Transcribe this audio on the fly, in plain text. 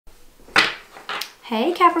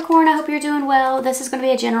Hey Capricorn, I hope you're doing well. This is going to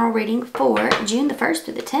be a general reading for June the 1st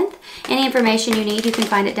through the 10th. Any information you need, you can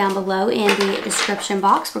find it down below in the description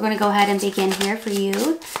box. We're going to go ahead and begin here for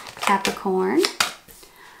you, Capricorn.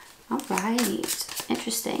 All right,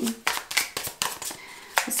 interesting.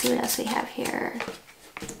 Let's see what else we have here.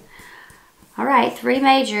 All right, 3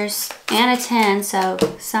 majors and a 10, so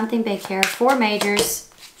something big here. 4 majors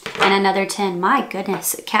and another 10. My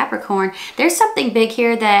goodness, Capricorn. There's something big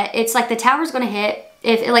here that it's like the tower's going to hit.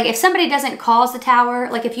 If somebody doesn't cause the tower,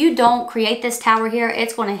 like if you don't create this tower here,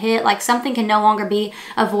 it's going to hit. Like something can no longer be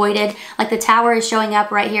avoided. Like the tower is showing up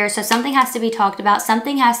right here. So something has to be talked about.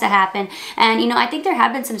 Something has to happen. And, you know, I think there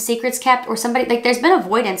have been some secrets kept, or somebody, like there's been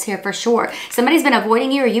avoidance here for sure. Somebody's been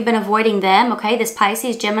avoiding you or you've been avoiding them. Okay, this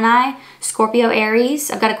Pisces, Gemini, Scorpio, Aries.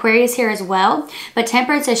 I've got Aquarius here as well. But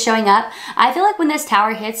Temperance is showing up. I feel like when this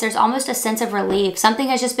tower hits, there's almost a sense of relief. Something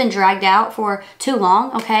has just been dragged out for too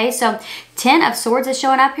long. Okay, so 10 of Swords is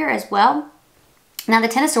showing up here as well. Now, the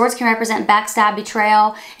 10 of Swords can represent backstab,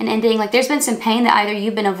 betrayal, and ending. Like, there's been some pain that either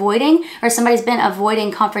you've been avoiding or somebody's been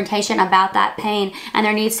avoiding confrontation about that pain, and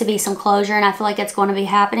there needs to be some closure, and I feel like it's going to be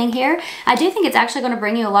happening here. I do think it's actually going to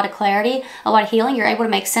bring you a lot of clarity, a lot of healing. You're able to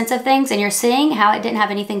make sense of things, and you're seeing how it didn't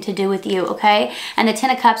have anything to do with you, okay? And the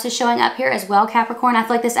 10 of Cups is showing up here as well, Capricorn. I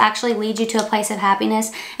feel like this actually leads you to a place of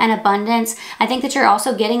happiness and abundance. I think that you're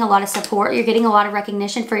also getting a lot of support. You're getting a lot of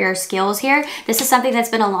recognition for your skills here. This is something that's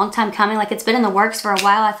been a long time coming. Like, it's been in the works for a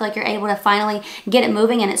while. I feel like you're able to finally get it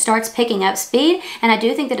moving and it starts picking up speed, and I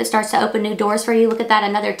do think that it starts to open new doors for you. Look at that,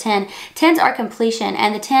 another 10. 10s are completion,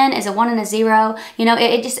 and the 10 is a 1 and a 0. You know,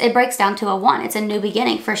 it breaks down to a 1. It's a new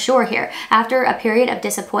beginning for sure here. After a period of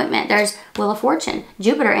disappointment, there's Wheel of Fortune,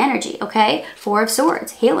 Jupiter energy, okay? 4 of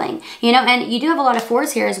Swords, healing. You know, and you do have a lot of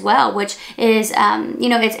 4s here as well, which is, you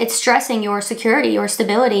know, it's stressing your security, your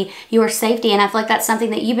stability, your safety, and I feel like that's something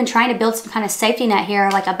that you've been trying to build some kind of safety net here,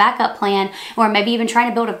 like a backup plan, or maybe even trying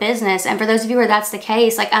to build a business. And for those of you where that's the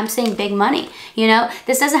case, like, I'm seeing big money. You know,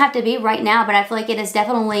 this doesn't have to be right now, but I feel like it is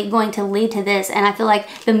definitely going to lead to this, and I feel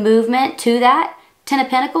like the movement to that 10 of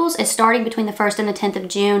Pentacles is starting between the 1st and the 10th of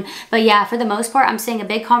June. But yeah, for the most part, I'm seeing a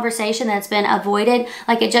big conversation that's been avoided.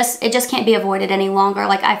 Like, it just can't be avoided any longer.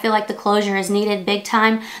 Like, I feel like the closure is needed big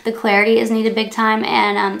time. The clarity is needed big time.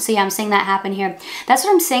 And so yeah, I'm seeing that happen here. That's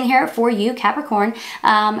what I'm seeing here for you, Capricorn.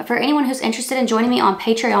 For anyone who's interested in joining me on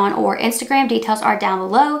Patreon or Instagram, details are down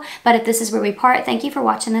below. But if this is where we part, thank you for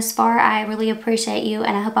watching this far. I really appreciate you,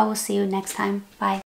 and I hope I will see you next time. Bye.